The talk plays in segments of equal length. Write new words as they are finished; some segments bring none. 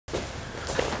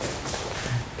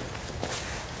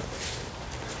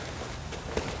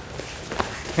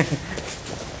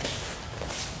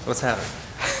What's happening?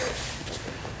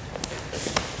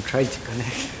 I'm trying to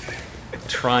connect.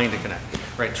 Trying to connect.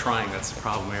 Right, trying, that's the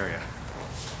problem area.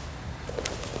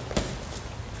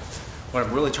 What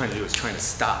I'm really trying to do is trying to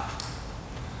stop.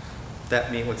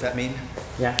 What's that mean?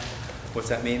 Yeah. What's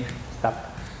that mean?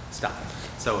 Stop. Stop.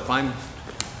 So if I'm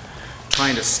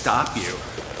trying to stop you,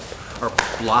 or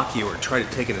block you, or try to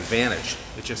take an advantage,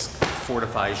 it just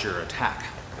fortifies your attack.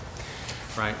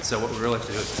 Right? So what we really have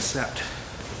to do is accept.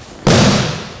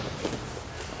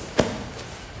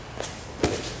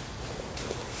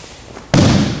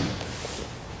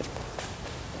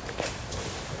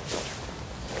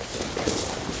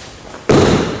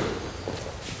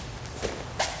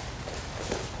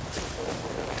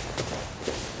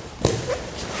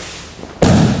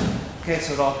 Okay,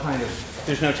 so it all kind of,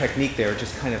 there's no technique there, it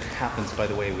just kind of happens by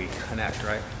the way we connect,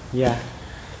 right? Yeah.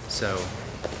 So,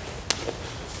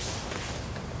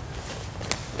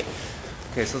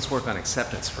 okay, so let's work on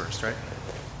acceptance first, right?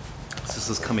 So this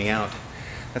is coming out.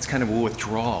 That's kind of a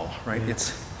withdrawal, right? Yeah.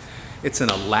 It's an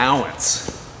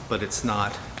allowance, but it's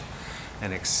not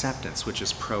an acceptance, which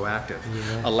is proactive.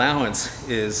 Yeah. Allowance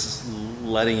is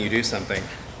letting you do something.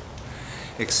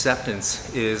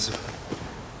 Acceptance is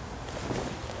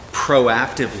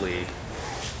proactively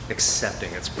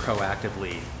accepting. It's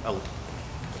proactively,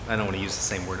 I don't want to use the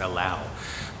same word allow,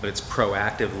 but it's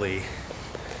proactively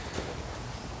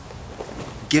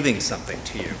giving something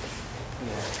to you.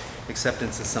 Yeah.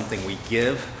 Acceptance is something we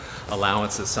give.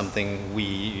 Allowance is something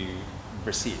we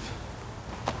receive.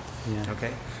 Yeah.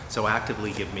 Okay? So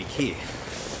actively give me key.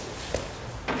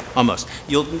 Almost.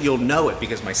 You'll know it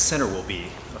because my center will be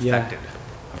affected.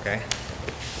 Yeah. Okay?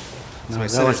 So No, my I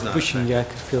center's was not pushing. affected. Yeah, I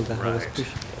could feel that. I was Right.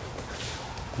 pushing.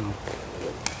 No.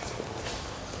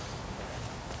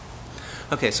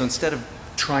 Okay, so instead of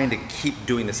trying to keep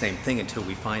doing the same thing until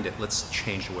we find it, let's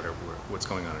change what's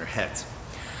going on in our heads.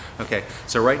 Okay,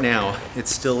 so right now,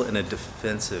 it's still in a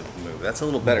defensive move. That's a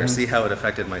little better. See how it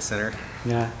affected my center?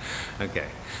 Yeah. Okay,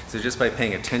 so just by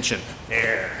paying attention,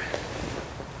 there,